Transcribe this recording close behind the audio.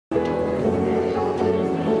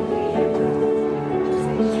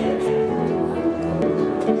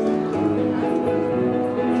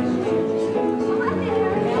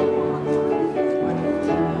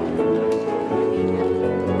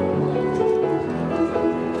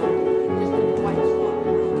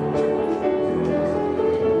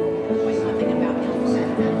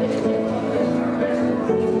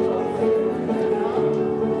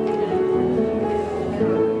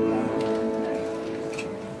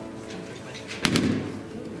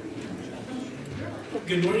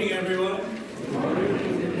Good morning, everyone. Good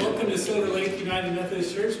morning. Welcome to Silver Lake United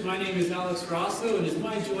Methodist Church. My name is Alex Rosso, and it's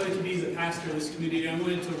my joy to be the pastor of this community. I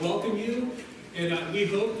wanted to welcome you, and we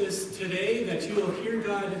hope today that you will hear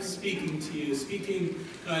God speaking to you, speaking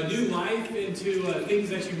new life into things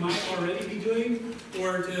that you might already be doing,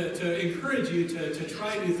 or to encourage you to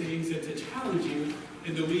try new things and to challenge you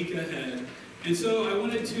in the week ahead. And so I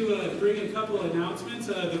wanted to bring a couple of announcements.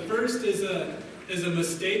 The first is a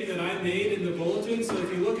mistake that I made in the bulletin. So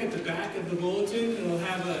if you look at the back of the bulletin, it'll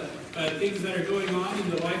have things that are going on in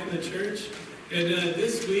the life of the church. And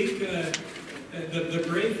this week, the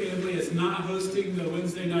Bray family is not hosting the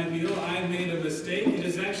Wednesday night meal. I made a mistake. It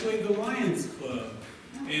is actually the Lions Club.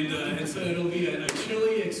 And so it'll be a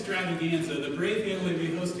chili extravaganza. The Bray family will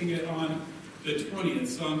be hosting it on the 20th.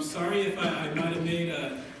 So I'm sorry if I might have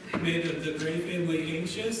made the Bray family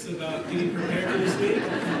anxious about getting prepared for this week.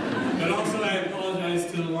 But also I apologize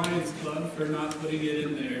to the Lions Club for not putting it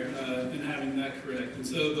in there and having that correct. And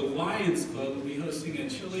so the Lions Club will be hosting a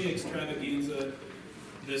chili extravaganza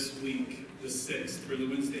this week, the 6th, for the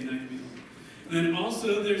Wednesday night meal. And then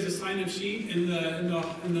also there's a sign-up sheet in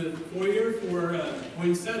the foyer for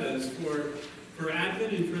poinsettias for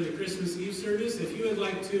Advent and for the Christmas Eve service. If you would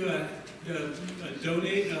like to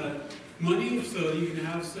donate money so you can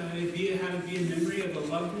have it be in memory of a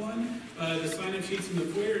loved one, the sign-up sheet's in the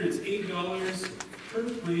foyer, and it's $8 per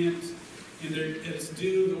plant, and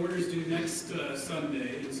the order's due next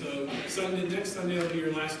Sunday. And so next Sunday will be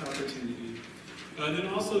your last opportunity. Then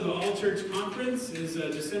also the All-Church Conference is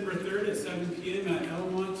December 3rd at 7 p.m. at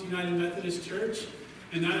Elmont United Methodist Church.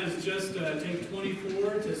 And that is just take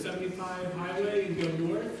 24 to 75 Highway and go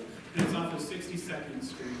north, and it's off of 62nd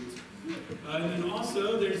Street. And then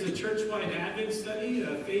also there's a church-wide Advent study,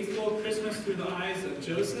 Faithful Christmas Through the Eyes of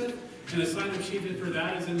Joseph. And a sign-up sheet for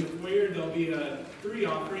that is in the foyer. There'll be 3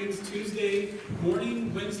 offerings: Tuesday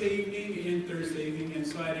morning, Wednesday evening, and Thursday evening. And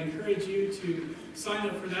so I'd encourage you to sign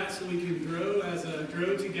up for that so we can grow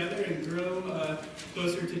together and grow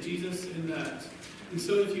closer to Jesus in that. And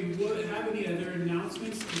so if you would have any other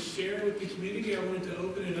announcements to share with the community, I wanted to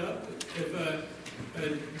open it up.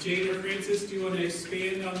 If Jane or Francis, do you want to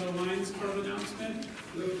expand on the Lions Club announcement?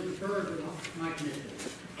 We'll refer to Mike Mitchell.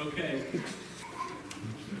 Okay.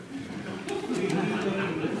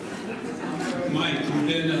 Mike,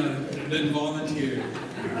 you've been volunteered.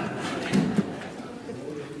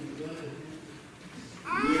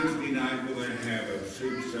 Wednesday night we're going to have a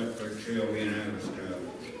soup supper chili and other stuff.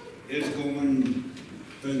 It's going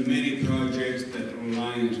through the many projects that the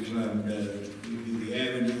Lions Club does. We do the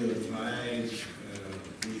Avenue of Flags,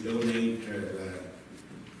 we donate to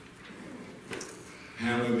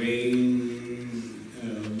Halloween,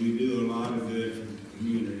 we do a lot of good for the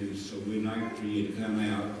community, so we'd like for you to come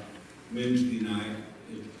out Wednesday night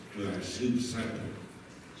to our soup supper.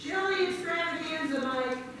 Chili extravaganza,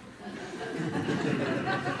 Mike.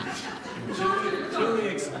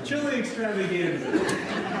 Chili extravaganza.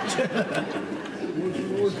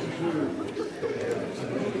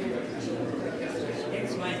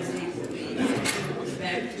 Next Wednesday will be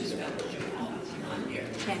Baptist Fellowship Hall. Not here.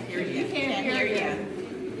 Can't hear you. Can't hear you.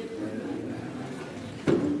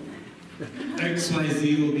 XYZ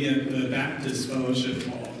will be at the Baptist Fellowship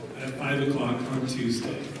Hall at 5 o'clock on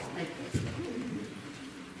Tuesday.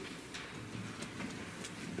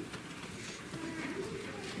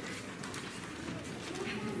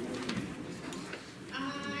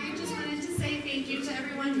 I just wanted to say thank you to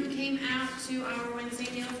everyone who came out to our Wednesday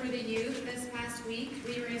meal for the youth this past week.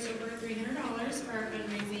 We raised over $300 for our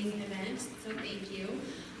fundraising event, so thank you.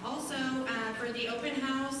 Also, for the open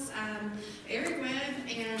house, Eric Webb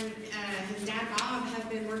and his dad Bob have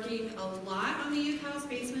been working a lot on the youth house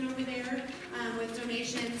basement over there with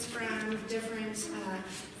donations from different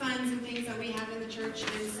funds and things that we have in the church.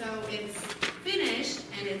 And so it's finished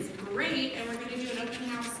and it's great, and we're going to do an open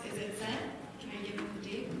house. Is it set? Can I give them the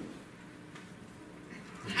date?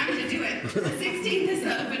 I'm going to do it. The 16th is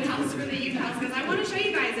the open house for the youth house because I want to show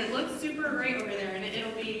you guys. It looks super great over there, and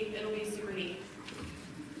it'll be super neat.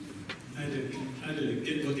 I had to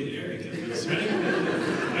look at Eric at this, right?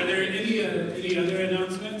 Are there any other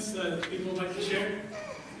announcements that people would like to share?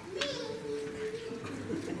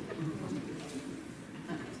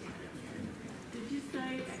 Did you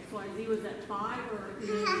say XYZ was at 5 or?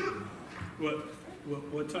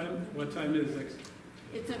 What time? What time is it?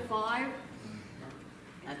 It's at 5?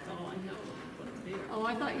 That's all I know. Oh,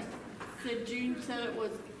 I thought you said June said it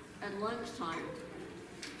was at lunchtime.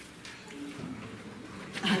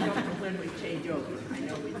 I don't know when we change over. I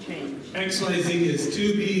know we change. XYZ is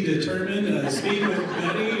to be determined. Speak with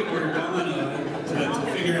Betty or Donna to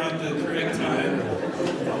figure out the correct time.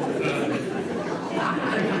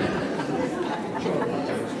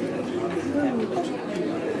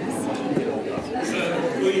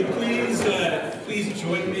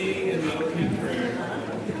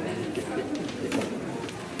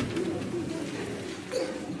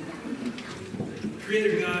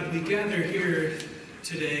 Creator God, we gather here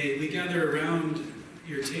today, we gather around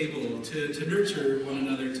your table to nurture one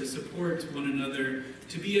another, to support one another,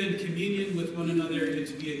 to be in communion with one another, and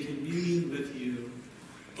to be in communion with you.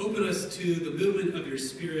 Open us to the movement of your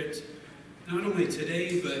Spirit, not only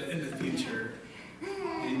today, but in the future.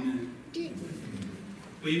 Amen.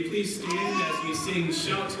 Will you please stand as we sing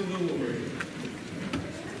Shout to the Lord?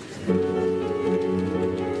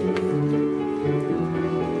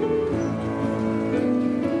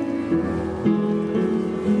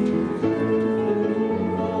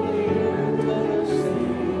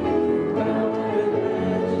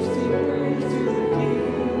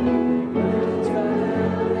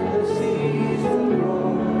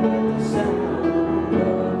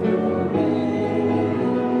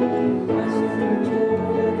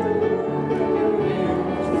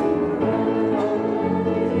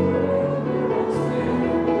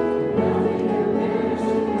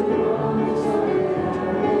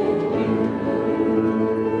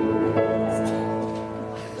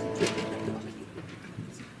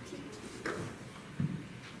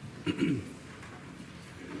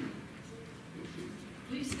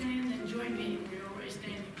 Please stand and join me. We always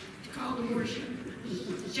stand to call to worship.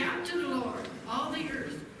 Shout to the Lord, all the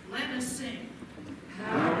earth, let us sing.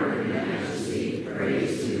 Power and majesty,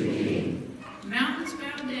 praise to the King. Mountains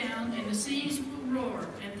bow down and the seas will roar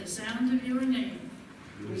at the sound of your name.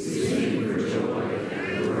 We sing for joy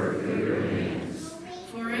at the work of your hands.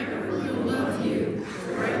 Forever we'll love you,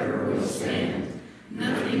 forever we'll stand.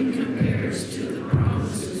 Nothing compares to the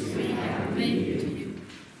promises we have made to you.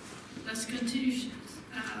 Let's continue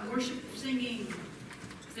worship, singing,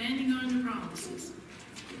 standing on the promises.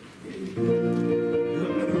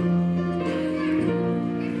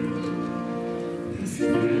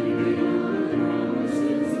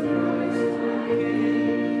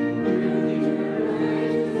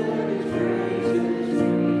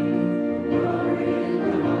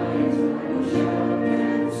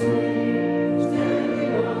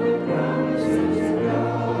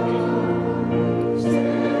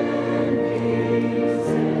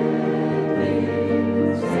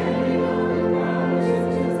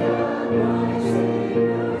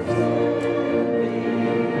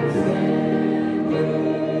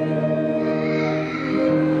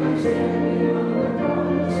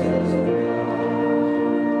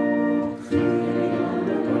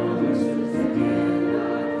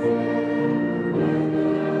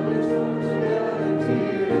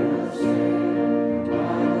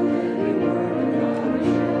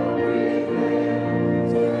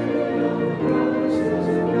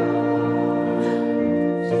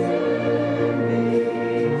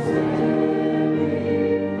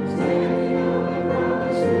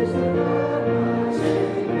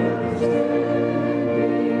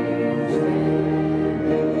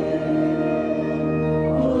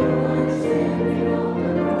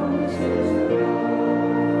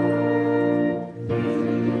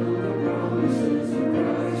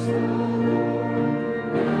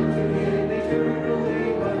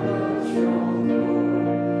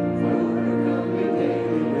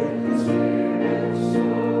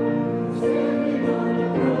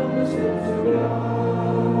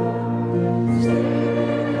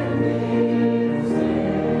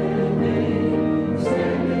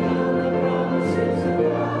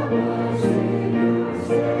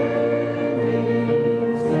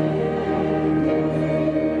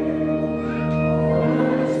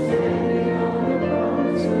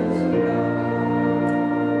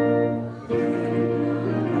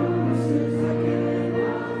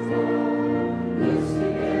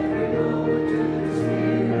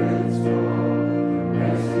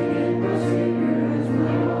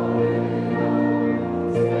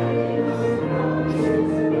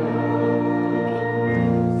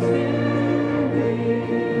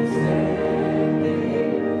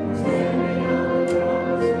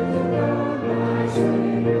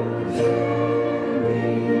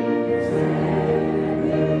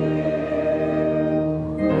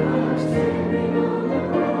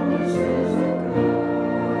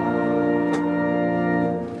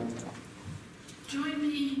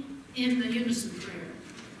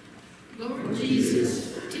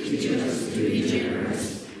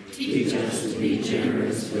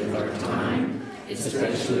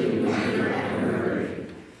 especially when we are in a hurry.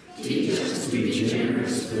 Teach us to be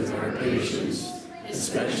generous with our patience,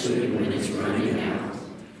 especially when it's running out.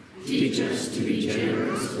 Teach us to be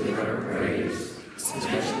generous with our praise,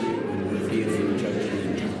 especially when we're feeling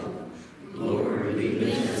judgmental. Lord, lead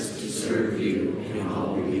us to serve you in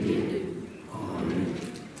all we do. Amen.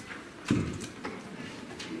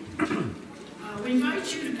 We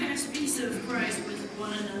invite you to pass peace of Christ with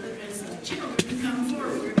one another as the children come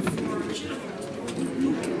forward for children's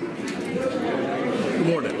board. Good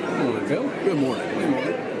morning. Good morning, Bill. Good morning. Good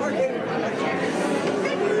morning.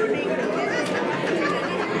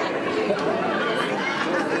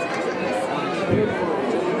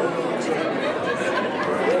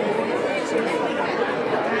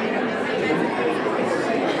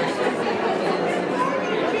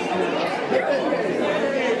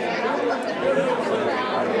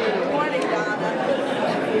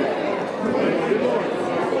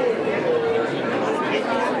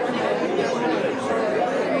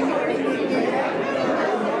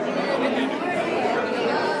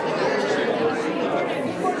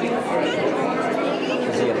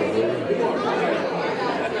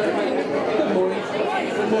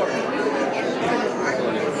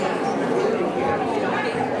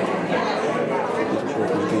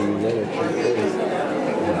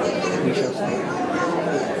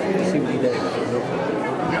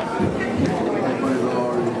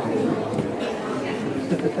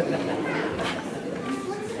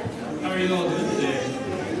 How are you all doing today?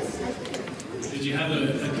 Did you have a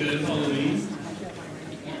good Halloween?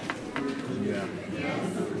 Yeah.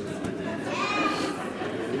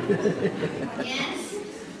 Yes.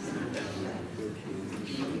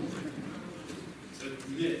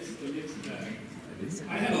 It's a mixed bag.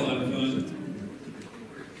 I had a lot of fun.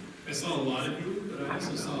 I saw a lot of people, but I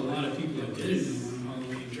also saw a lot of people I didn't know on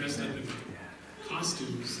Halloween dressed up in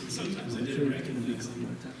costumes, and sometimes I didn't recognize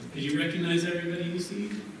them. Did you recognize everybody you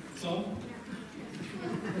saw?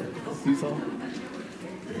 You saw?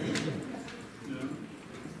 No.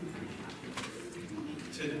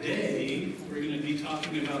 Today, we're going to be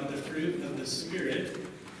talking about the fruit of the Spirit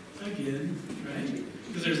again, right?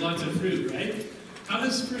 Because there's lots of fruit, right? How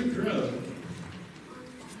does fruit grow?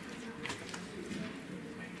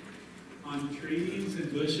 On trees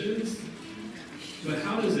and bushes? But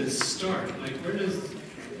how does it start? Like, where does...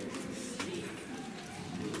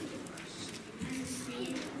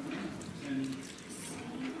 And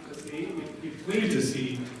a seed? You plant a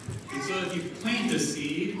seed. And so if you plant a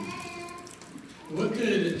seed,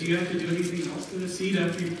 do you have to do anything else to the seed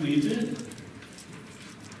after you plant it?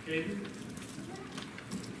 Okay.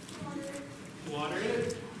 Water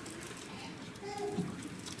it.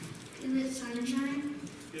 Give it sunshine.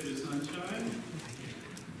 Give it sunshine.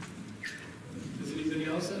 Does anybody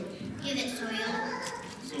else have? Give it soil.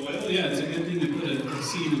 Soil? Yeah, it's a good thing to put a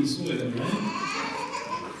seed in soil, right?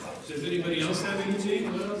 Does anybody else have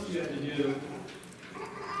anything? What else do you have to do?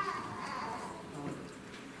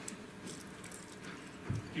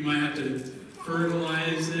 You might have to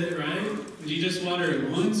fertilize it, right? Do you just water it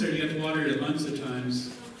once, or do you have to water it a bunch of times?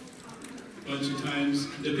 A bunch of times,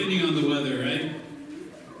 depending on the weather, right?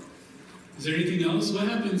 Is there anything else? What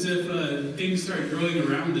happens if things start growing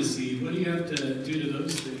around the seed? What do you have to do to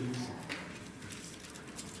those things?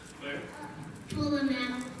 Where? Pull them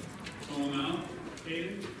out. Pull them out?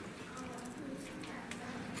 Okay.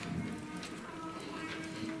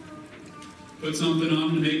 Put something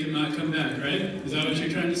on to make them not come back, right? Is that what you're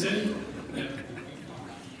trying to say? Yeah.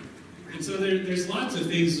 And so there's lots of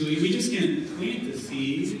things. We just can't plant the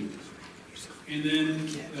seed. And then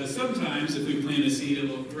sometimes if we plant a seed, it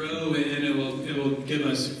will grow and it will give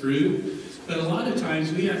us fruit. But a lot of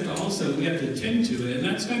times we have to tend to it. And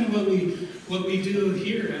that's kind of what we do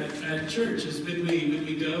here at church is when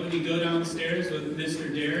you go downstairs with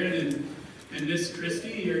Mr. Darren and Miss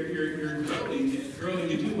Christy, you're growing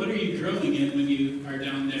into. What are you growing in when you are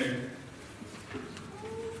down there?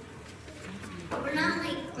 We're not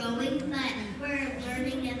like growing, but we're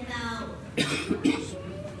learning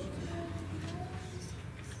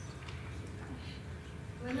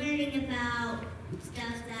about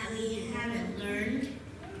stuff that we haven't learned.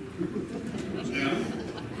 Yeah.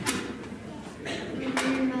 We're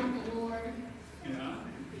learning about the Lord. Yeah.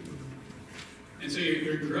 And so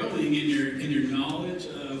you're growing in your knowledge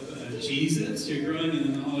of Jesus. You're growing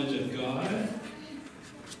in the knowledge of God,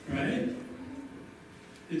 right?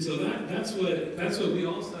 And so that's what we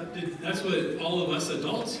also did. That's what all of us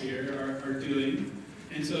adults here are doing.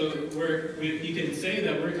 And so you can say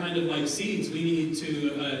that we're kind of like seeds. We need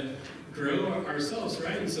to grow ourselves,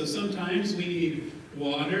 right? And so sometimes we need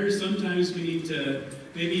water. Sometimes we need to.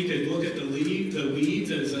 Maybe you could look at the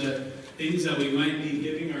weeds as things that we might be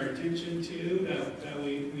giving our attention to that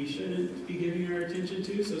we shouldn't be giving our attention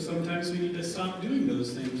to. So sometimes we need to stop doing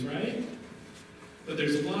those things, right? But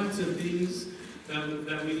there's lots of things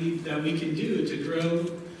that we can do to grow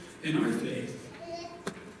in our faith.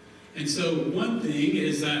 And so one thing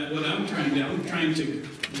is that what I'm trying to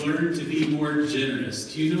learn to be more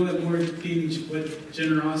generous. Do you know what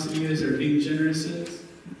generosity is, or being generous is?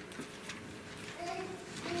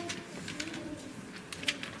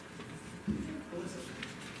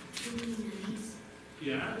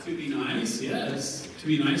 Yeah, to be nice, yes. To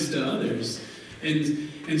be nice to others.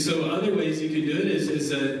 And so other ways you can do it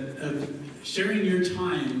is sharing your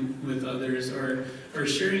time with others, or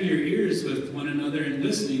sharing your ears with one another and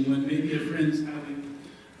listening when maybe a friend's having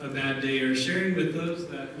a bad day, or sharing with those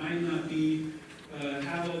that might not be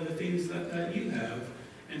have all the things that you have.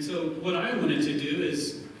 And so what I wanted to do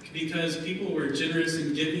is, because people were generous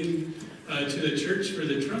in giving to the church for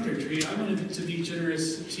the trunk or treat, I wanted to be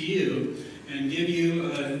generous to you and give you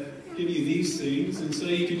these things. And so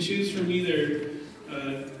you can choose from either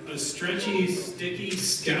a stretchy, sticky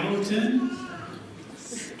skeleton,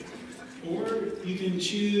 or you can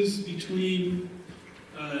choose between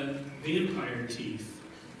vampire teeth.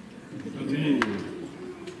 Okay?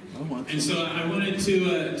 And so I wanted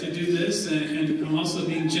to do this, and I'm also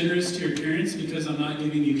being generous to your parents because I'm not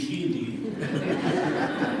giving you candy.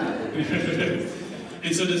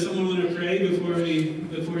 And so does someone want to pray before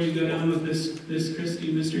you go down with this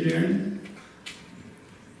Christy, Mr. Darren?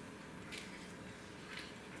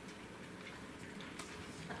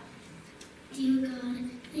 Dear God,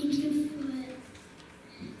 thank you for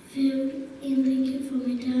food, and thank you for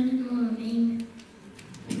my dad and mom. Amen.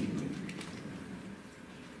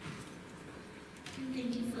 And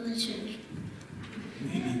thank you for the church.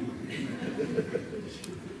 Amen.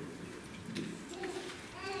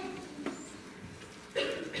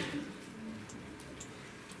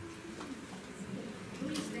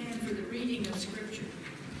 Please stand for the reading of Scripture.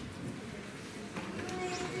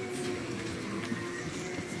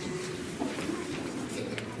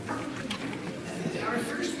 Our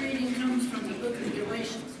first reading comes from the book of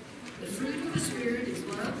Galatians. The fruit of the Spirit is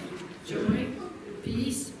love, joy,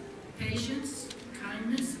 peace, patience,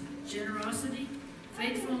 kindness, generosity,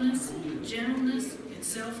 faithfulness, gentleness, and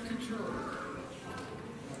self-control.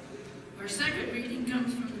 Our second reading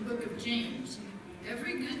comes from the book of James.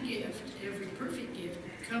 Every good gift, every perfect gift,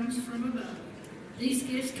 comes from above. These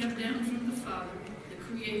gifts come down from the Father, the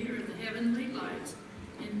Creator of the heavenly lights,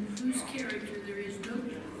 in whose character there is no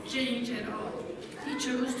change at all. He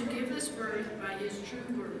chose to give us birth by His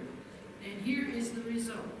true word. And here is the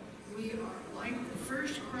result. We are like the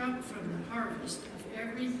first crop from the harvest of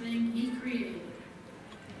everything He created.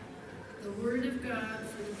 The word of God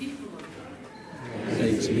for the people of God.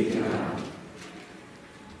 Thanks be to God.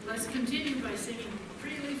 Let's continue by singing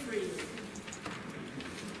Freely Free.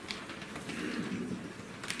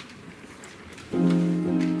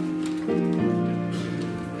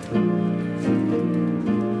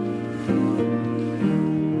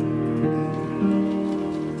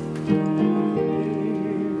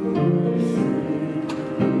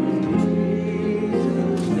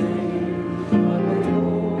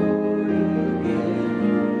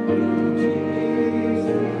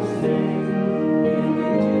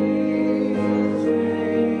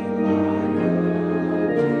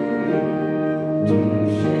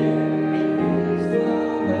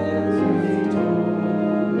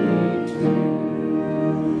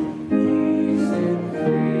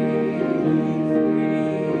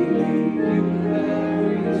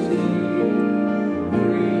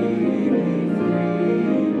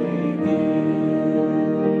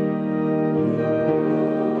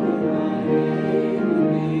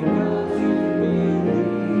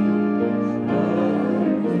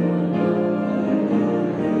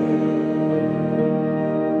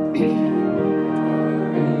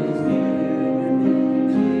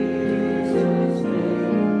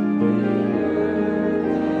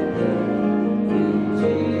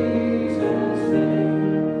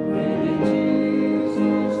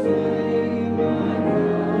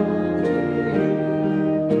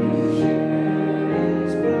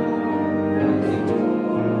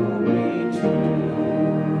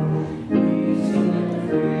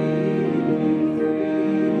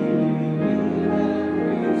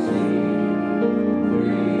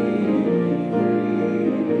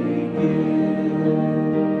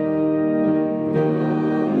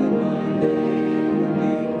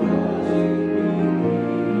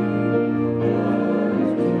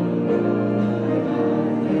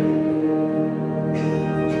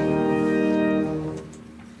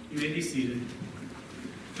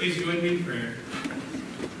 Please join me in prayer.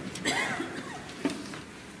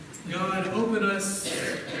 God, open us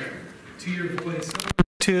to your voice,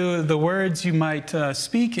 to the words you might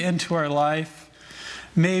speak into our life.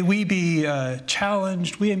 May we be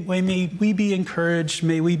challenged, may we be encouraged,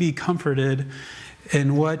 may we be comforted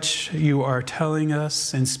in what you are telling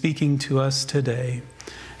us and speaking to us today.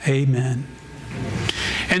 Amen.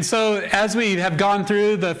 And so as we have gone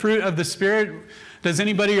through the fruit of the Spirit, does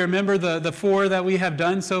anybody remember the 4 that we have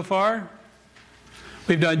done so far?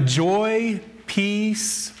 We've done joy,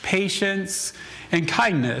 peace, patience, and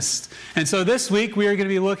kindness. And so this week we are going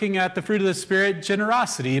to be looking at the fruit of the Spirit,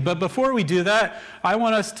 generosity. But before we do that, I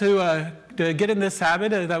want us to get in this habit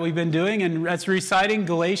that we've been doing, and that's reciting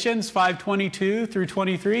Galatians 5:22 through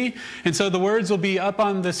 23. And so the words will be up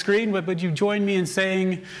on the screen, but would you join me in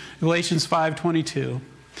saying Galatians 5:22?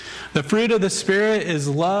 The fruit of the Spirit is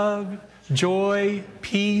love, joy,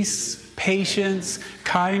 peace, patience,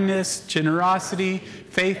 kindness, generosity,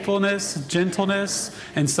 faithfulness, gentleness,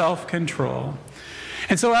 and self-control.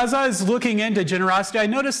 And so as I was looking into generosity, I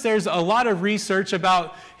noticed there's a lot of research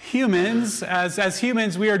about humans. As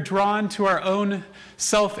humans, we are drawn to our own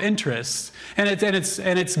self-interest. And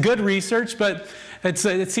it's good research, but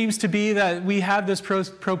it seems to be that we have this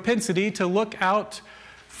propensity to look out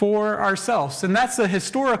for ourselves. And that's the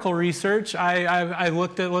historical research I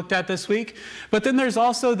looked at this week. But then there's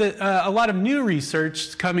also a lot of new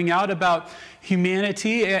research coming out about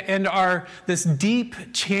humanity and this deep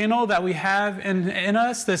channel that we have in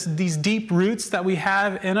us, these deep roots that we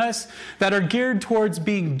have in us that are geared towards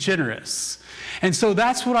being generous. And so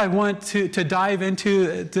that's what I want to dive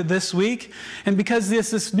into this week. And because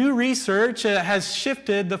this new research has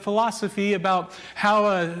shifted the philosophy about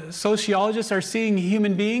how sociologists are seeing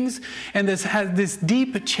human beings, and this has this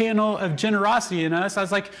deep channel of generosity in us, I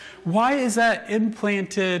was like, why is that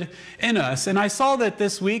implanted in us? And I saw that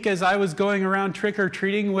this week as I was going around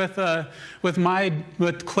trick-or-treating with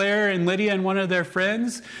Claire and Lydia and one of their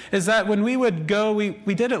friends, is that when we would go,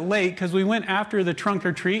 we did it late because we went after the trunk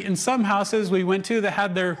or treat, and some houses we went to that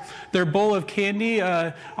had their bowl of candy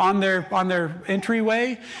on their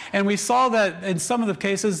entryway, and we saw that in some of the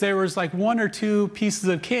cases there was like 1 or 2 pieces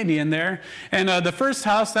of candy in there. And the first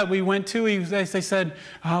house that we went to, they said,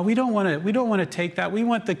 we don't want to take that. We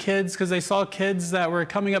want the kids, because they saw kids that were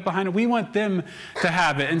coming up behind it. We want them to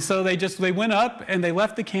have it. And so they went up and they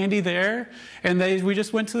left the candy there, and we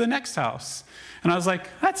just went to the next house. And I was like,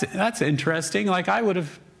 that's interesting. Like, I would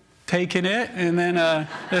have taken it, and then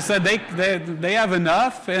they said they have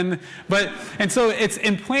enough, and so it's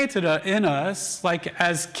implanted in us. Like,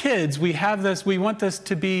 as kids, we have this. We want this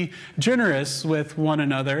to be generous with one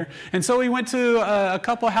another, and so we went to a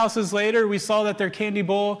couple houses later. We saw that their candy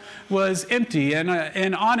bowl was empty, and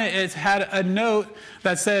on it had a note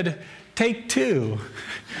that said, "Take 2."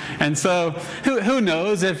 And so who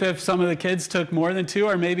knows if some of the kids took more than 2,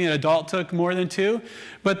 or maybe an adult took more than 2,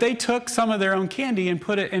 but they took some of their own candy and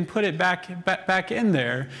put it back in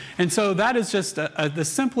there. And so that is just the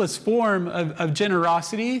simplest form of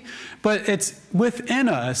generosity, but it's within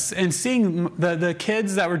us. And seeing the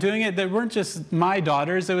kids that were doing it, they weren't just my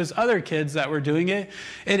daughters, it was other kids that were doing it.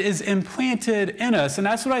 It is implanted in us. And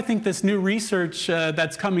that's what I think this new research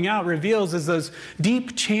that's coming out reveals, is those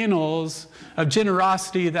deep channels of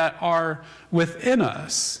generosity that are within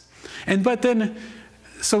us.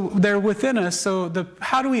 So they're within us. So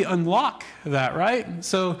how do we unlock that, right?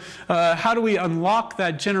 So how do we unlock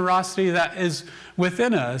that generosity that is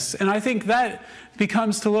within us? And I think that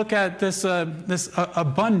becomes to look at this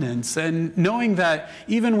abundance, and knowing that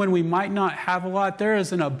even when we might not have a lot, there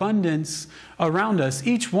is an abundance around us.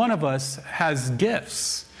 Each one of us has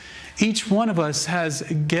gifts. Each one of us has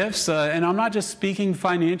gifts, and I'm not just speaking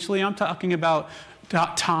financially. I'm talking about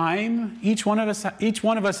time. Each one of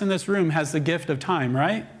us in this room has the gift of time,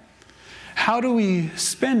 right? How do we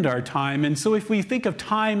spend our time? And so if we think of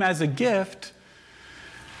time as a gift,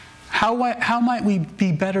 how might we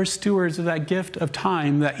be better stewards of that gift of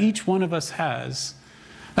time that each one of us has?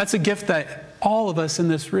 That's a gift that all of us in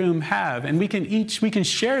this room have, and we can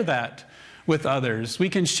share that with others. We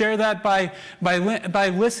can share that by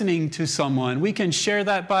listening to someone. We can share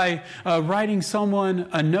that by writing someone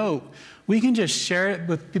a note. We can just share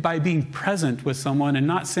it by being present with someone and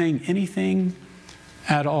not saying anything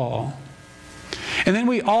at all. And then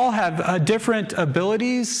we all have different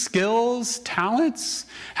abilities, skills, talents.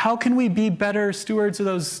 How can we be better stewards of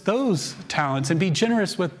those talents and be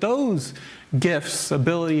generous with those gifts,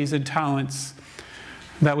 abilities, and talents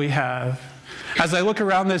that we have? As I look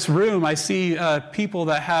around this room, I see people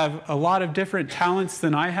that have a lot of different talents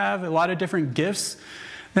than I have, a lot of different gifts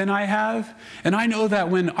than I have. And I know that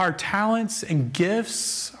when our talents and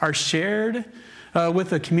gifts are shared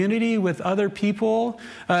with the community, with other people,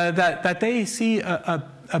 that they see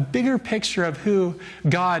a bigger picture of who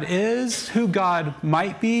God is, who God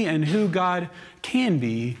might be, and who God can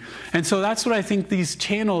be. And so that's what I think these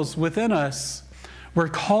channels within us, we're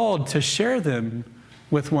called to share them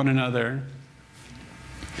with one another.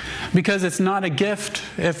 Because it's not a gift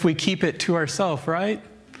if we keep it to ourselves, right?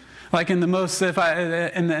 Like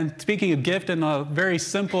and speaking of gift in a very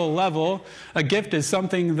simple level, a gift is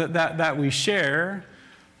something that we share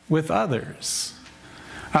with others.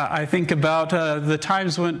 I think about the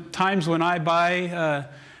times when I buy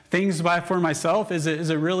things for myself. Is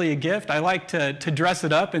it really a gift? I like to dress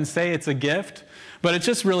it up and say it's a gift, but it's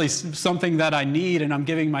just really something that I need, and I'm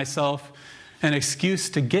giving myself an excuse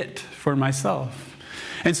to get for myself.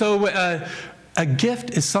 And so a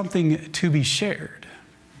gift is something to be shared.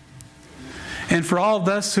 And for all of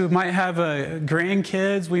us who might have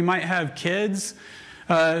grandkids, we might have kids,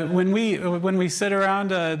 when we sit around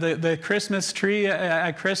the Christmas tree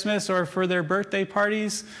at Christmas or for their birthday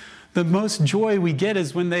parties, the most joy we get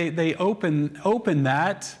is when they open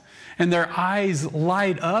that and their eyes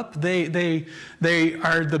light up. They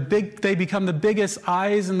become the biggest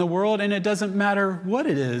eyes in the world, and it doesn't matter what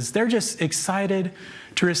it is. They're just excited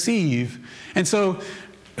to receive. And so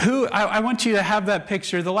I want you to have that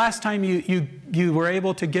picture. The last time you were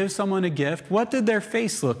able to give someone a gift, what did their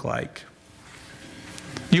face look like?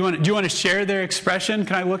 Do you want to share their expression?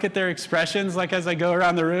 Can I look at their expressions like as I go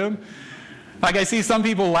around the room? Like I see some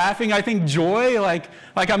people laughing. I think joy, like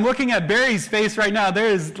I'm looking at Barry's face right now.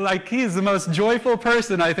 He's the most joyful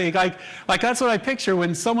person, I think. Like that's what I picture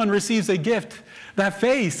when someone receives a gift. That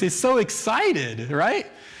face is so excited, right?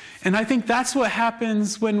 And I think that's what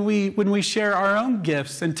happens when we share our own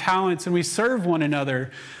gifts and talents and we serve one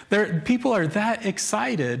another. People are that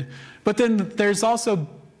excited. But then there's also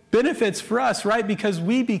benefits for us, right? Because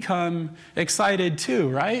we become excited too,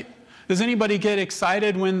 right? Does anybody get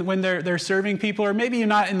excited when they're serving people? Or maybe you're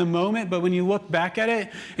not in the moment, but when you look back at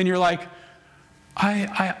it and you're like,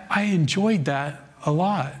 I enjoyed that a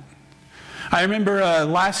lot. I remember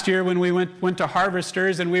last year when we went to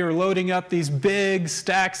Harvesters and we were loading up these big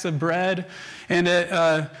stacks of bread, and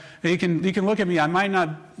you can look at me.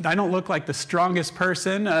 I don't look like the strongest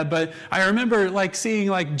person, but I remember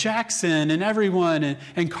seeing Jackson and everyone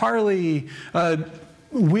and Carly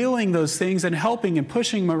wheeling those things and helping and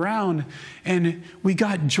pushing them around, and we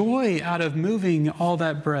got joy out of moving all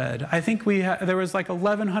that bread. I think there was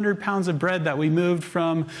 1,100 pounds of bread that we moved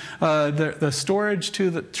from the storage to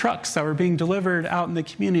the trucks that were being delivered out in the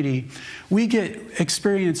community. We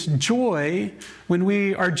experience joy when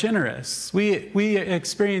we are generous. We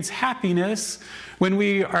experience happiness when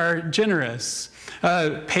we are generous.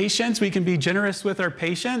 Patience, we can be generous with our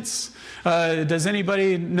patience. Does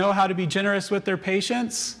anybody know how to be generous with their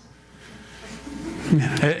patience?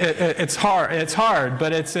 It's hard,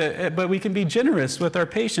 but we can be generous with our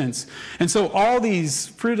patience. And so all these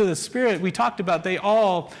fruit of the Spirit we talked about, they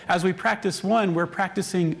all, as we practice one, we're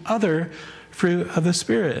practicing other fruit of the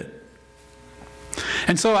Spirit.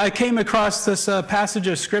 And so I came across this passage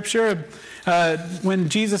of Scripture when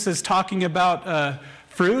Jesus is talking about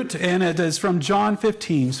fruit, and it is from John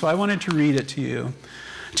 15. So I wanted to read it to you.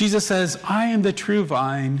 Jesus says, "I am the true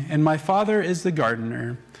vine, and my Father is the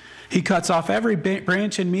gardener. He cuts off every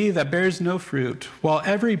branch in me that bears no fruit, while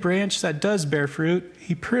every branch that does bear fruit,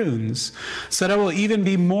 he prunes, so that it will even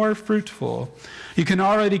be more fruitful. You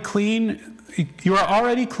are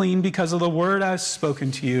already clean because of the word I have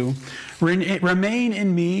spoken to you. Remain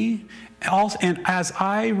in me, and as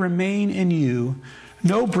I remain in you,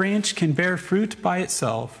 no branch can bear fruit by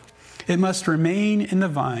itself. It must remain in the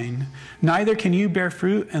vine. Neither can you bear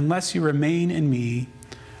fruit unless you remain in me.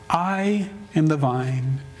 I am the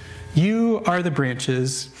vine. You are the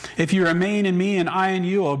branches. If you remain in me and I in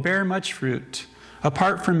you, will bear much fruit.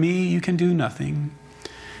 Apart from me, you can do nothing.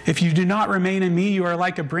 If you do not remain in me, you are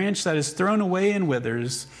like a branch that is thrown away and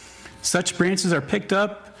withers. Such branches are picked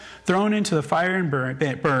up, thrown into the fire and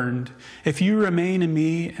burned. If you remain in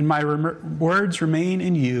me and my words remain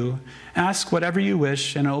in you, ask whatever you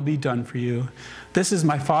wish and it will be done for you. This is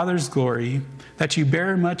my Father's glory, that you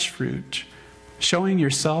bear much fruit, showing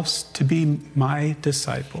yourselves to be my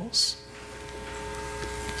disciples."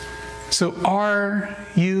 So are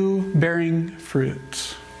you bearing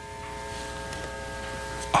fruit?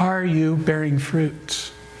 Are you bearing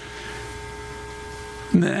fruit?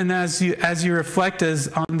 And as you reflect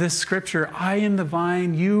on this scripture, I am the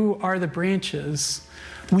vine, you are the branches.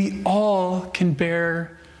 We all can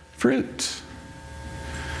bear fruit.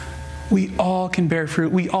 We all can bear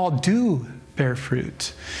fruit. We all do bear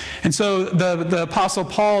fruit. And so the Apostle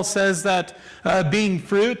Paul says that being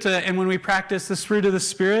fruit, and when we practice this fruit of the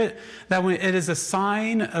Spirit, that it is a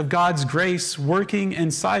sign of God's grace working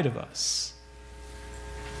inside of us.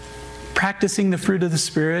 Practicing the fruit of the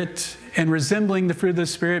Spirit and resembling the fruit of the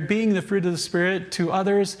Spirit, being the fruit of the Spirit to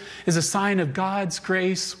others, is a sign of God's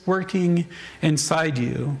grace working inside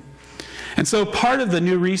you. And so part of the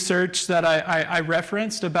new research that I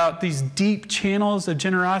referenced about these deep channels of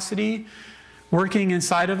generosity working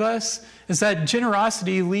inside of us is that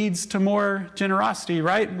generosity leads to more generosity,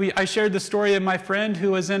 right? I shared the story of my friend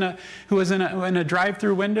who was in a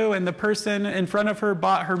drive-through window, and the person in front of her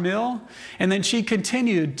bought her meal, and then she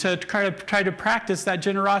continued to try to practice that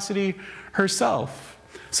generosity herself.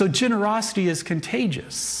 So generosity is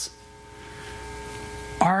contagious.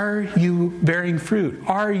 Are you bearing fruit?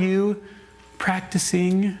 Are you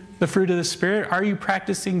practicing the fruit of the Spirit? Are you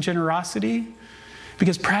practicing generosity?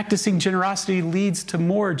 Because practicing generosity leads to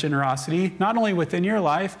more generosity, not only within your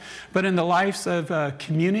life, but in the lives of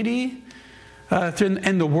community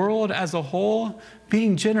and the world as a whole.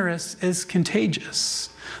 Being generous is contagious.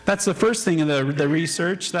 That's the first thing in the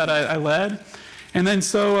research that I led. And then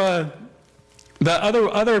so the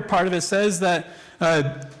other part of it says that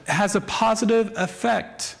it has a positive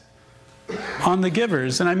effect on the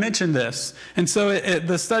givers. And I mentioned this. And so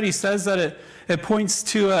the study says that it points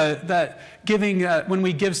to that giving, when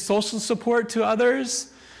we give social support to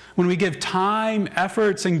others, when we give time,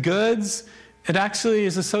 efforts, and goods, it actually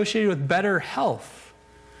is associated with better health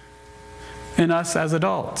in us as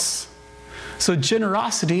adults. So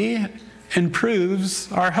generosity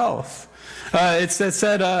improves our health. It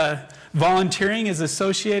said volunteering is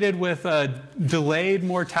associated with delayed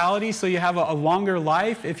mortality, so you have a longer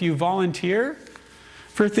life if you volunteer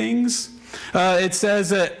for things. It says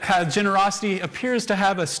that generosity appears to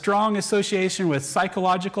have a strong association with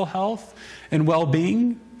psychological health and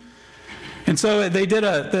well-being. And so they did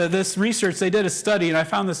this research, they did a study, and I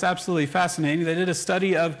found this absolutely fascinating. They did a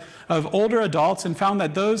study of older adults and found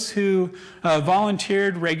that those who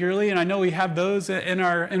volunteered regularly, and I know we have those in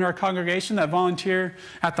our congregation that volunteer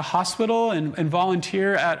at the hospital and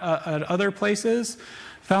volunteer at other places,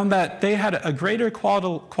 found that they had a greater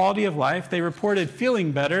quality of life. They reported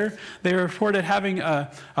feeling better. They reported having a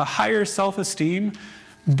higher self-esteem,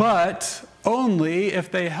 but only if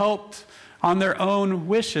they helped on their own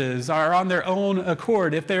wishes or on their own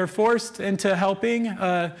accord. If they were forced into helping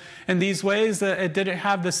in these ways, it didn't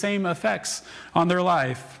have the same effects on their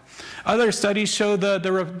life. Other studies show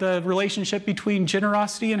the relationship between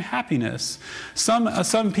generosity and happiness.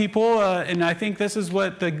 Some people, and I think this is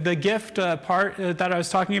what the gift part that I was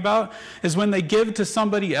talking about, is when they give to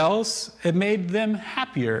somebody else, it made them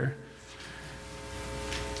happier.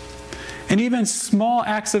 And even small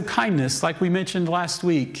acts of kindness, like we mentioned last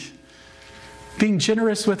week, being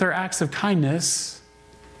generous with our acts of kindness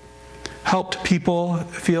helped people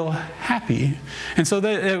feel happy. And so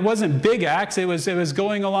it wasn't big acts, it was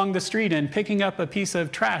going along the street and picking up a piece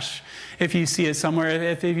of trash if you see it somewhere.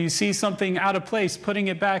 If you see something out of place, putting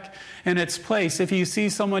it back in its place. If you see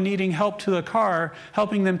someone needing help to the car,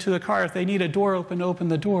 helping them to the car. If they need a door open, open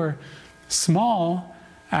the door. Small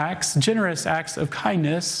acts, generous acts of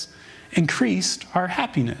kindness increased our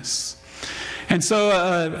happiness. And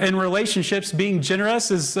so in relationships, being generous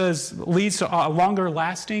leads to longer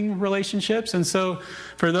lasting relationships. And so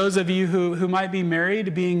for those of you who might be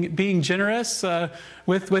married, being generous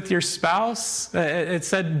with your spouse, it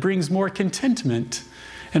said brings more contentment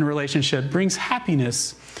in relationship, brings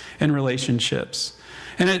happiness in relationships.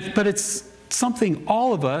 But it's something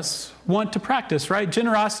all of us want to practice, right?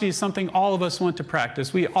 Generosity is something all of us want to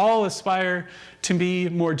practice. We all aspire to be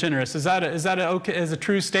more generous. Is that a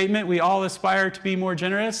true statement? We all aspire to be more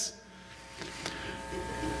generous?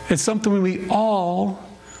 It's something we all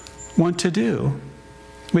want to do.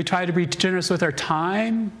 We try to be generous with our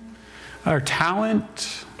time, our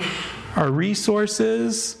talent, our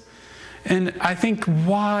resources. And I think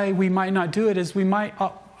why we might not do it is we might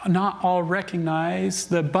not all recognize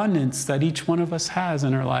the abundance that each one of us has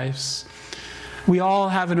in our lives. We all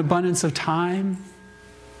have an abundance of time,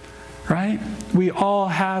 right? We all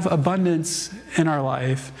have abundance in our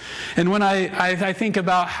life. And when I think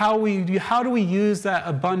about how do we use that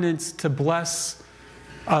abundance to bless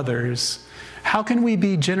others? How can we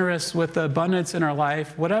be generous with the abundance in our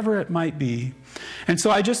life, whatever it might be? And so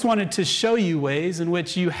I just wanted to show you ways in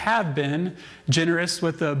which you have been generous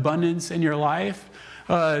with the abundance in your life.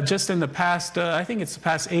 Just in the past, I think it's the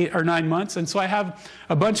past 8 or 9 months. And so I have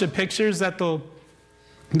a bunch of pictures that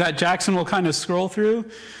Jackson will kind of scroll through.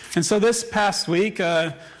 And so this past week,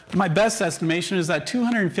 my best estimation is that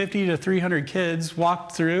 250 to 300 kids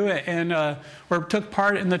walked through and or took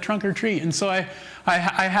part in the trunk or treat. And so I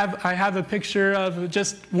have a picture of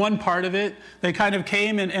just one part of it. They kind of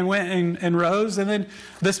came and went in rows. And then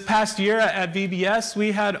this past year at VBS,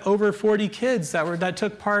 we had over 40 kids that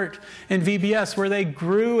took part in VBS, where they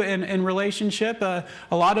grew in relationship. A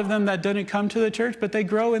lot of them that didn't come to the church, but they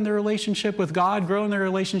grow in their relationship with God, grow in their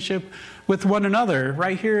relationship with one another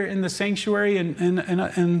right here in the sanctuary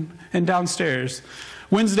and downstairs.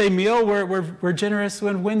 Wednesday meal, we're generous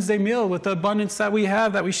with Wednesday meal with the abundance that we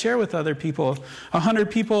have that we share with other people. 100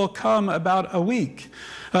 people come about a week.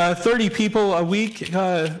 30 people a week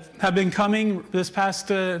have been coming this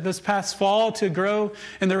past fall to grow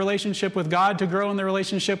in their relationship with God, to grow in their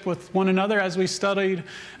relationship with one another as we studied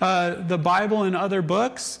the Bible and other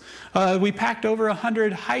books. We packed over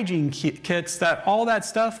 100 hygiene kits. That all that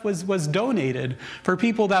stuff was donated for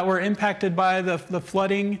people that were impacted by the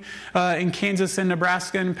flooding in Kansas and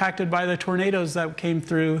Nebraska, impacted by the tornadoes that came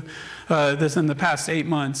through this in the past 8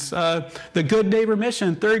 months. The Good Neighbor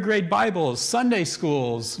Mission, third grade Bibles, Sunday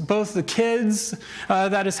schools, both the kids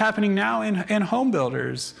that is happening now and home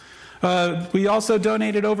builders. We also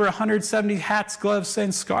donated over 170 hats, gloves,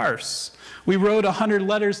 and scarves. We wrote 100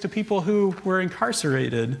 letters to people who were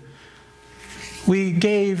incarcerated. We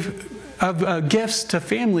gave gifts to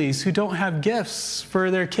families who don't have gifts for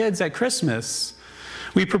their kids at Christmas.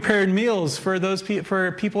 We prepared meals for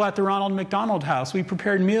for people at the Ronald McDonald House. We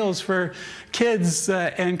prepared meals for kids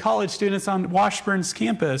and college students on Washburn's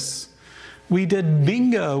campus. We did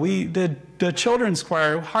bingo. We did the children's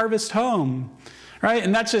choir, Harvest Home, right?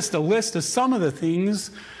 And that's just a list of some of the things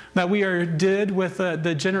that we did with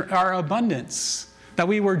our abundance, that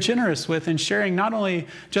we were generous with in sharing, not only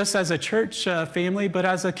just as a church family, but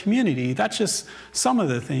as a community. That's just some of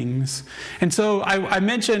the things. And so I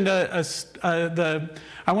mentioned I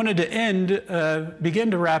wanted to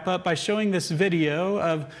begin to wrap up by showing this video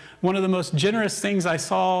of one of the most generous things I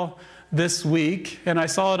saw this week, and I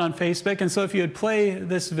saw it on Facebook. And so if you would play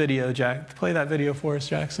this video, play that video for us,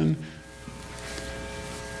 Jackson.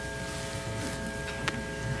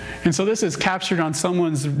 And so this is captured on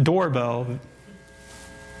someone's doorbell.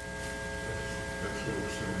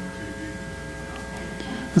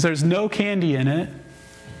 There's no candy in it.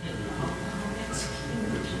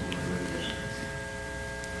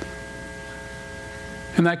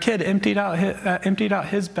 And that kid emptied out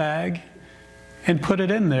his bag and put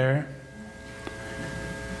it in there.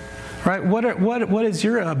 Right? What is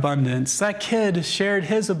your abundance? That kid shared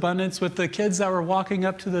his abundance with the kids that were walking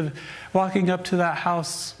up to that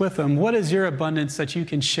house with him. What is your abundance that you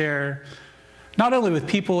can share, not only with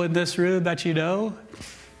people in this room that you know,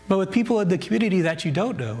 but with people in the community that you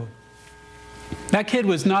don't know? That kid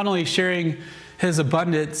was not only sharing his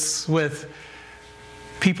abundance with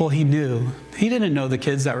people he knew. He didn't know the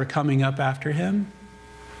kids that were coming up after him.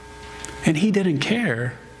 And he didn't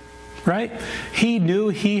care, right? He knew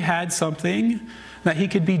he had something that he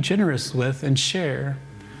could be generous with and share.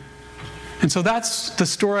 And so that's the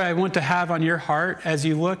story I want to have on your heart as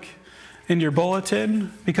you look in your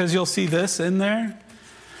bulletin, because you'll see this in there.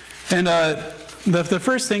 And the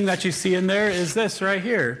first thing that you see in there is this right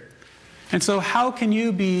here. And so how can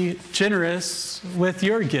you be generous with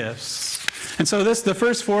your gifts? And so the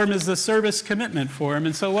first form is the service commitment form.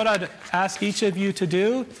 And so what I'd ask each of you to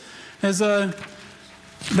do is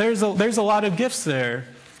there's a lot of gifts there.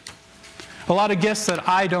 A lot of gifts that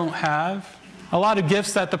I don't have. A lot of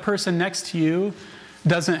gifts that the person next to you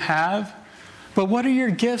doesn't have. But what are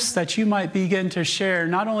your gifts that you might begin to share,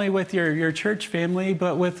 not only with your church family,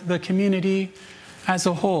 but with the community as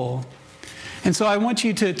a whole? And so I want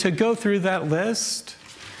you to go through that list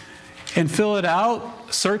and fill it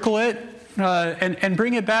out, circle it, and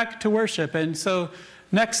bring it back to worship. And so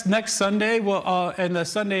next Sunday, and the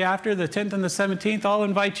Sunday after, the 10th and the 17th, I'll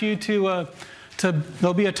invite you to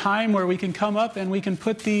there'll be a time where we can come up and we can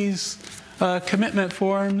put these commitment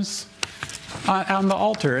forms on the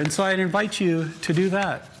altar. And so I'd invite you to do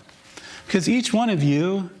that, because each one of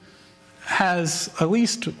you has at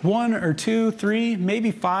least 1 or 2, 3,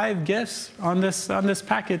 maybe 5 gifts on this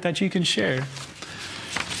packet that you can share.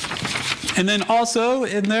 And then also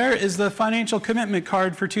in there is the financial commitment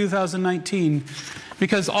card for 2019,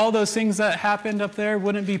 because all those things that happened up there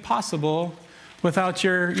wouldn't be possible without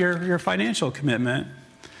your financial commitment.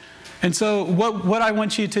 And so what I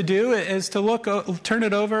want you to do is to turn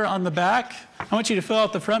it over on the back. I want you to fill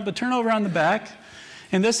out the front, but turn over on the back.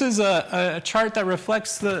 And this is a chart that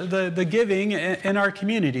reflects the giving in our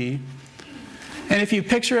community. And if you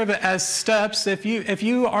picture of it as steps, if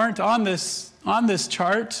you aren't on this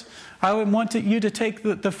chart, I would want you to take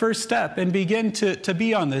the first step and begin to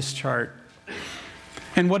be on this chart.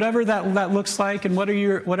 And whatever that looks like, and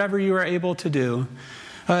whatever you are able to do.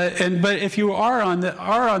 But if you are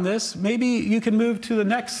on this, maybe you can move to the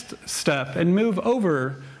next step and move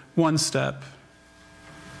over one step.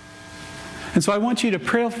 And so I want you to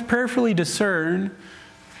prayerfully discern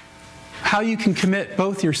how you can commit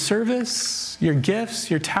both your service, your gifts,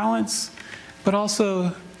 your talents, but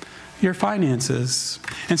also your finances.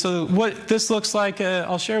 And so what this looks like,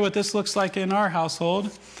 I'll share what this looks like in our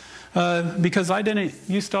household, because I didn't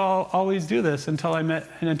used to always do this until I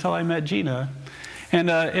met Gina. And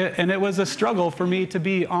it was a struggle for me to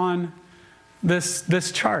be on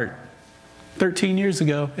this chart 13 years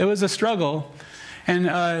ago. It was a struggle. And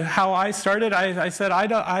how I started, I said,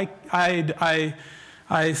 I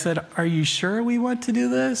said, are you sure we want to do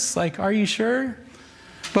this? Like, are you sure?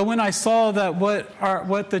 But when I saw that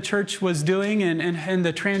what the church was doing and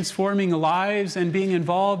the transforming lives and being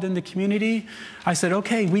involved in the community, I said,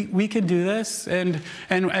 okay, we can do this. And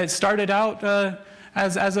it started out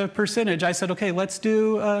as a percentage. I said, okay, let's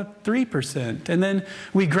do 3%. And then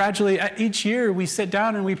we gradually, each year, we sit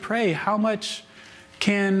down and we pray, how much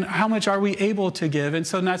are we able to give? And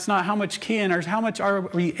so that's not how much or how much are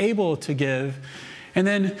we able to give? And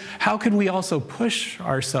then how can we also push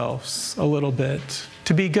ourselves a little bit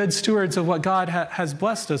to be good stewards of what God has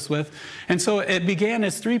blessed us with? And so it began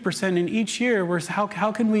as 3%, and each year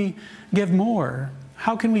how can we give more?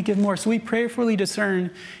 How can we give more? So we prayerfully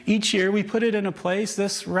discern each year. We put it in a place.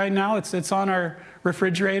 This right now, it's on our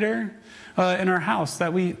refrigerator in our house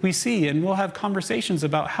that we see, and we'll have conversations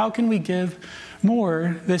about how can we give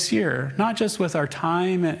more this year, not just with our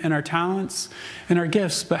time and our talents and our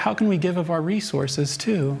gifts, but how can we give of our resources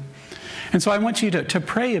too? And so I want you to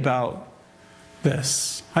pray about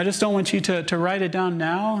this. I just don't want you to write it down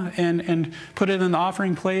now and put it in the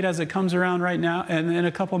offering plate as it comes around right now and in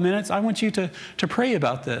a couple minutes. I want you to pray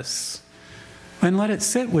about this and let it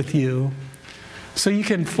sit with you so you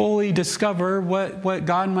can fully discover what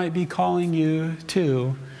God might be calling you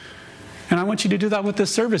to. And I want you to do that with the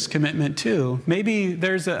service commitment too. Maybe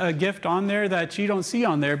there's a gift on there that you don't see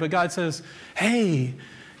on there, but God says, hey,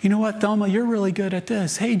 you know what, Thelma, you're really good at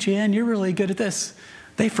this. Hey, Jan, you're really good at this.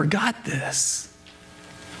 They forgot this.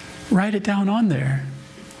 Write it down on there.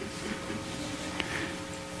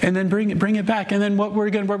 And then bring it back. And then what we're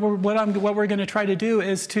going to try to do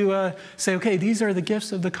is to say, okay, these are the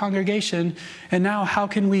gifts of the congregation, and now how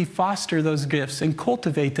can we foster those gifts and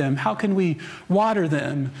cultivate them? How can we water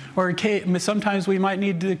them? Or sometimes we might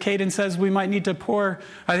need to. Caden says we might need to pour.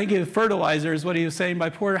 I think fertilizer is what he was saying by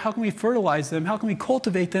pour. How can we fertilize them? How can we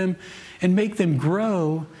cultivate them and make them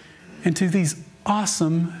grow into these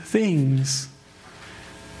awesome things?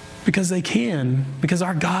 Because they can. Because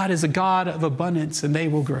our God is a God of abundance, and they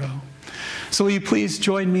will grow. So will you please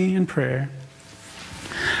join me in prayer?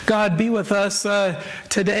 God, be with us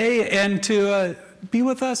today, and to be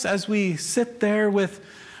with us as we sit there with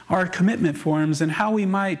our commitment forms and how we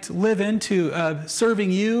might live into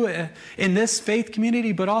serving you in this faith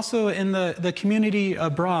community, but also in the community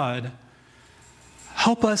abroad.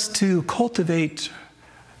 Help us to cultivate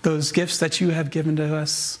those gifts that you have given to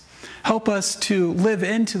us. Help us to live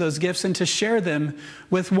into those gifts and to share them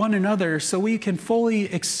with one another so we can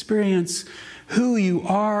fully experience who you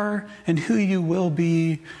are and who you will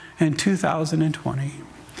be in 2020.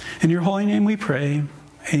 In your holy name we pray.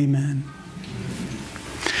 Amen.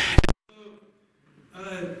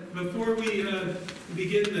 Before we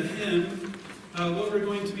begin the hymn, what we're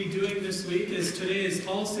going to be doing this week is today is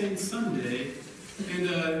All Saints Sunday.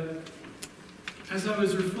 And as I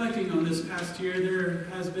was reflecting on this past year, there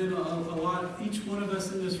has been a lot, each one of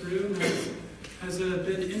us in this room has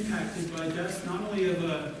been impacted by deaths, not only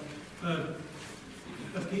of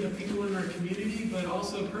people in our community, but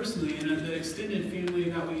also personally and the extended family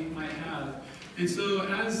that we might have. And so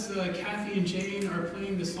as Kathy and Jane are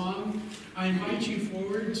playing the song, I invite you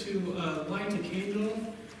forward to light a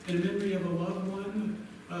candle in memory of a loved one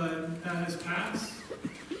that has passed.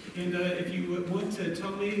 And if you want to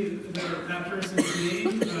tell me that person's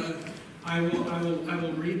name, I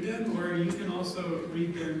will read them, or you can also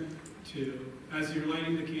read them too. As you're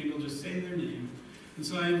lighting the candle, just say their name. And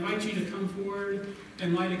so I invite you to come forward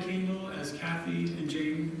and light a candle as Kathy and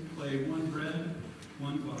Jane play One Bread,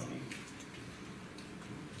 One Coffee.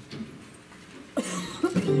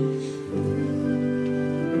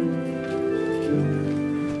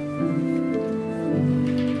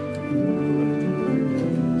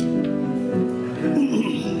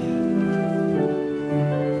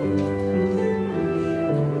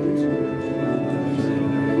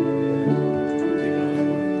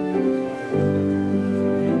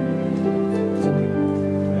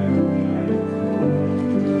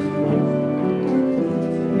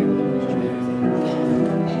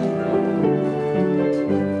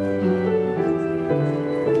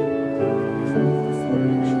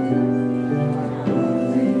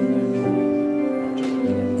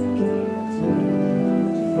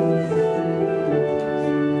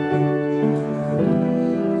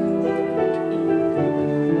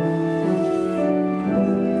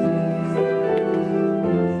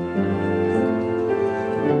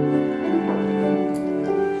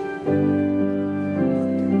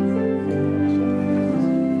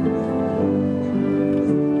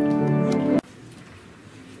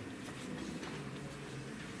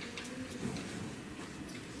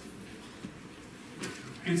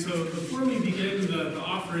 And so before we begin the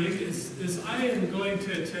offering, is I am going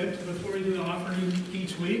to attempt, before we do the offering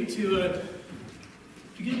each week, to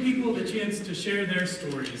give people the chance to share their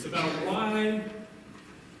stories about why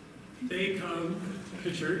they come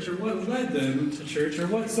to church, or what led them to church, or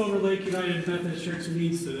what Silver Lake United Methodist Church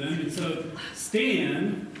means to them. And so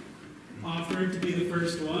Stan offered to be the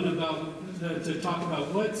first one to talk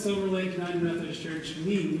about what Silver Lake United Methodist Church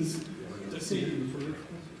means to Stan.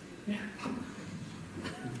 Yeah.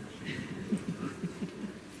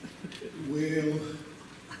 Well,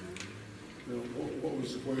 what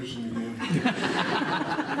was the question again?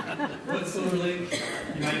 What Silver Lake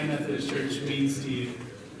United Methodist Church means to you?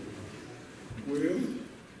 Well,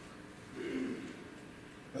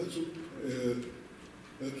 that's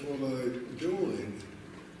what I joined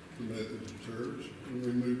the Methodist Church when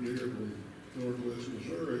we moved here from Northwest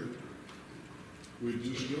Missouri. We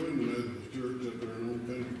just joined the Methodist Church up there in Old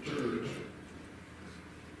Country Church,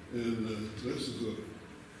 and this is the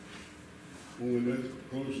only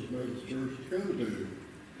closest Methodist church to come to.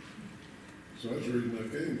 So that's the reason I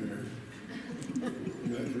came here,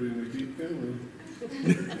 and that's the reason I keep coming.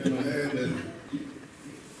 And I had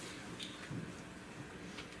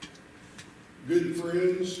good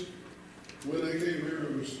friends. When I came here,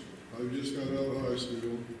 I just got out of high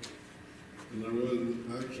school, and there wasn't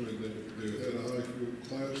actually, they had a high school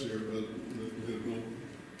class here, but they had no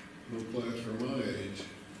class for my age.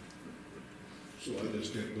 So I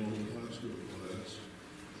just kept going to high school class.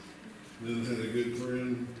 Then I had a good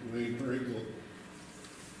friend, Wayne Frankel.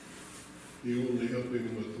 He wanted me to help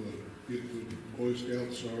him with get the Boy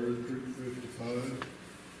Scouts started, Troop 55,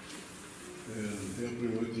 and help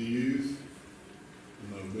him with the youth. And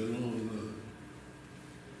I've been on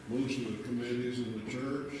most of the committees in the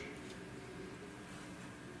church.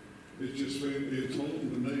 It's home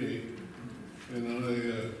to me. And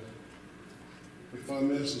if I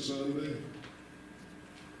miss a Sunday,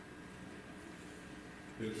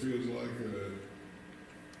 it feels like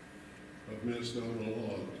I've missed out a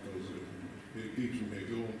lot, because it keeps me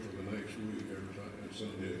going for the next week every time that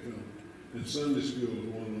Sunday I come. And Sunday school is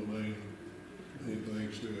one of the main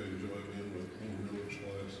things too. I enjoy being with home village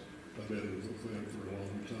class. I've been with them for a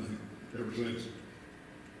long time, ever since.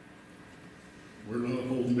 We're not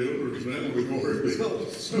home builders now, we've already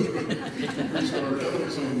built. So we started out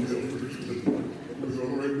as home builders, but we've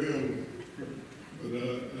already built. But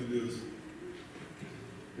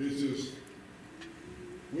it's just,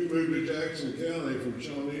 we moved to Jackson County from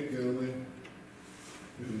Shawnee County,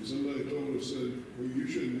 and somebody told us, said, well, you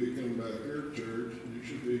shouldn't be coming back here to church, you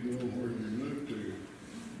should be going where you moved to.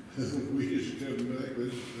 We just come back,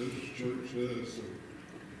 this church does, so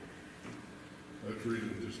that's the reason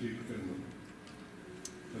to just keep coming.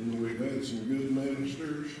 And we've had some good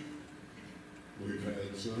ministers. We've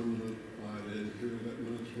had some that I didn't care that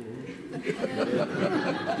much for.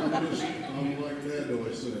 I'm like Dad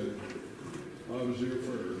always said, I was here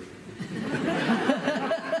first.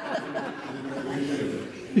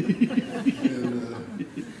 And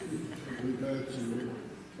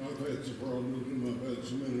I've had some problems, and I've had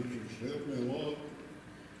some ministers help me a lot.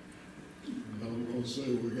 And I'm going to say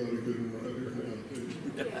we got a good one right here now, too.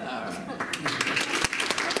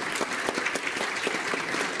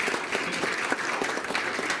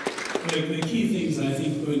 The key things I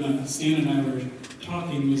think when Stan and I were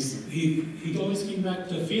talking was he always came back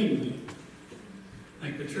to family.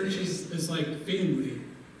 Like the church is like family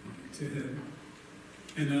to him.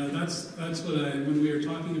 And that's what when we were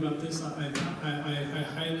talking about this, I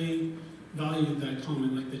highly valued that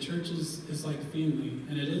comment. Like the church is like family,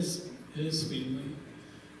 and it is family.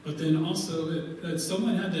 But then also that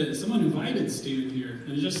someone invited Stan here,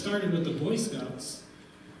 and it just started with the Boy Scouts.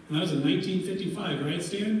 And that was in 1955, right,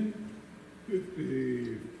 Stan?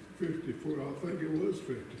 54, I think it was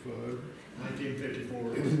 55.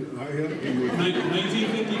 1954. I helped him with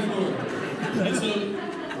 1954. And so,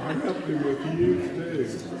 I helped him with youth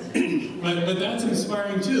too. but that's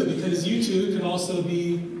inspiring too, because you two could also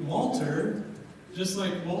be Walter, just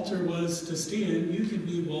like Walter was to Stan. You could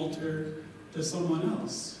be Walter to someone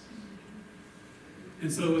else.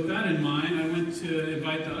 And so with that in mind, I went to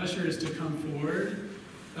invite the ushers to come forward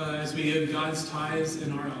as we give God's tithes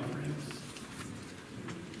in our offerings.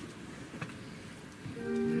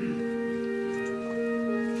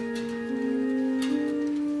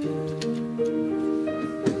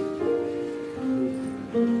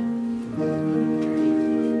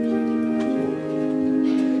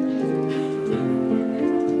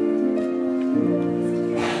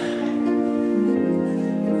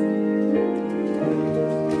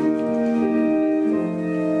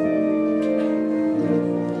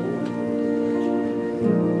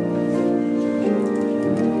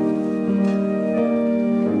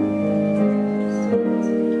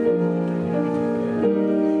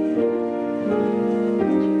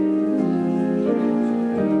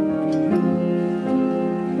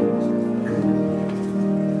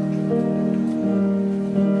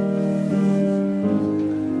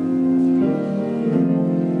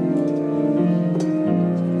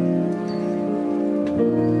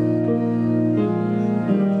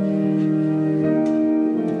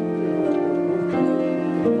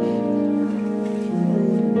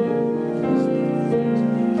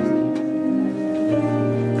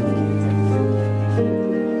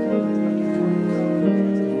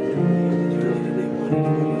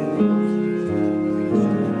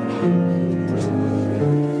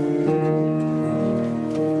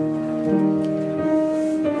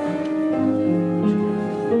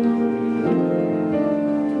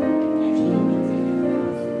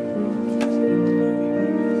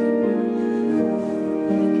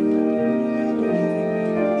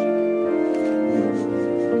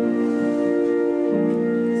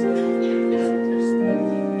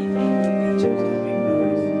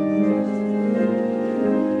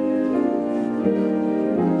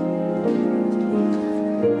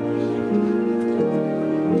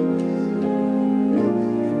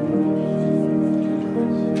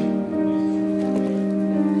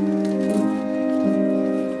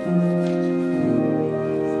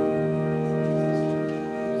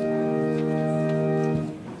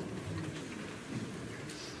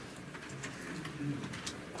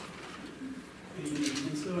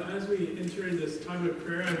 So as we enter in this time of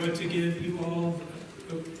prayer, I want to give you all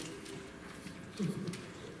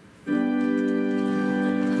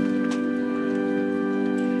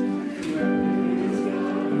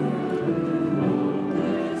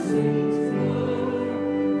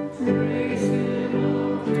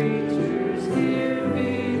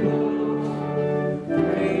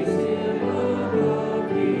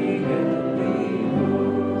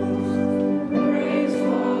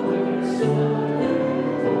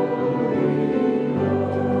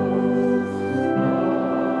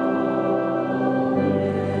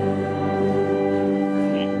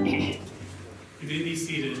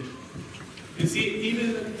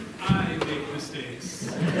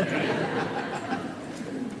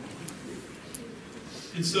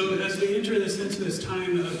And so as we enter into this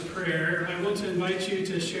time of prayer, I want to invite you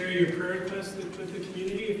to share your prayer requests with the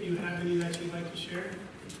community if you have any that you'd like to share.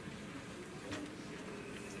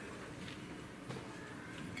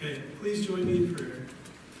 Okay, please join me in prayer.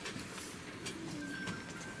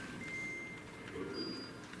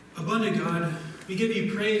 Abundant God, we give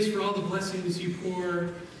you praise for all the blessings you pour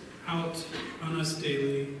out on us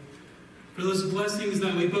daily. For those blessings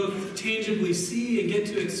that we both tangibly see and get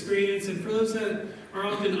to experience, and for those that are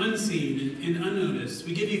often unseen and unnoticed,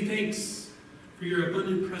 we give you thanks for your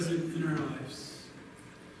abundant presence in our lives.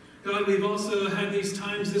 God, we've also had these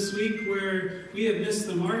times this week where we have missed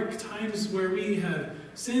the mark, times where we have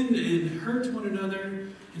sinned and hurt one another.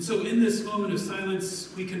 And so in this moment of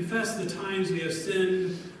silence, we confess the times we have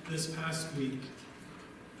sinned this past week.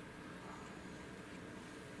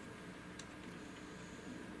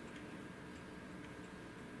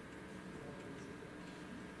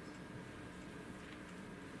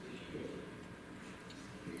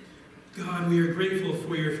 God, we are grateful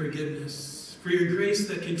for your forgiveness, for your grace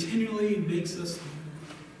that continually makes us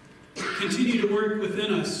whole. Continue to work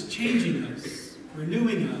within us, changing us,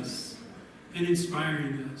 renewing us, and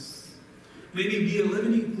inspiring us. May we be a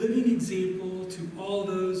living example to all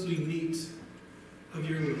those we meet of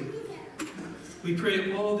your love. We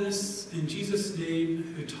pray all this in Jesus'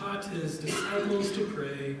 name, who taught his disciples to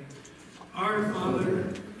pray, Our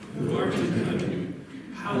Father, who art in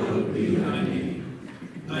heaven, hallowed be thy name.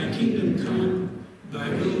 Thy kingdom come, thy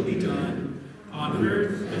will be done, on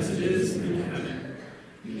earth as it is in heaven.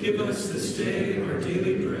 Give us this day our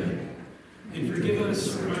daily bread, and forgive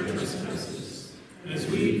us our trespasses, as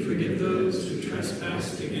we forgive those who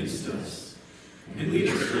trespass against us. And lead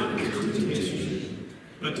us not into temptation,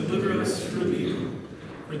 but deliver us from evil.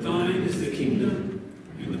 For thine is the kingdom,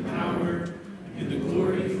 and the power, and the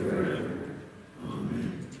glory forever.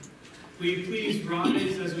 Amen. Will you please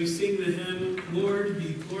rise as we sing the hymn, Lord,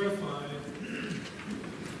 be glorified.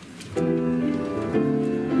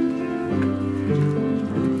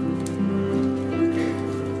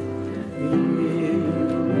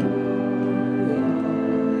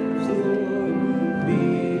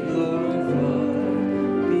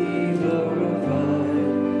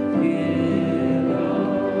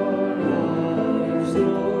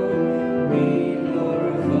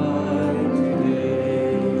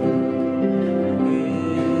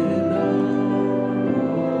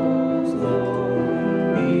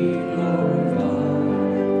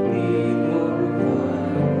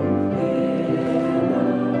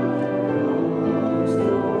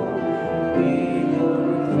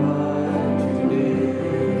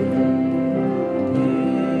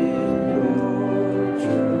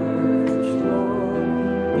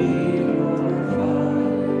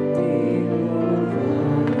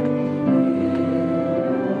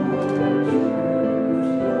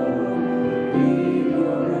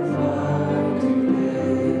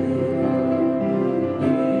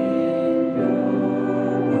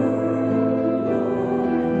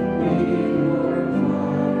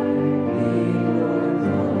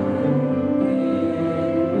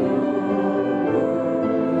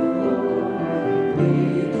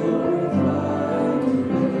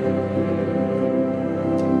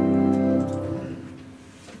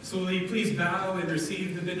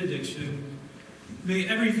 May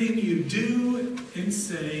everything you do and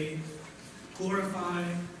say glorify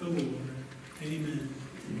the Lord. Amen.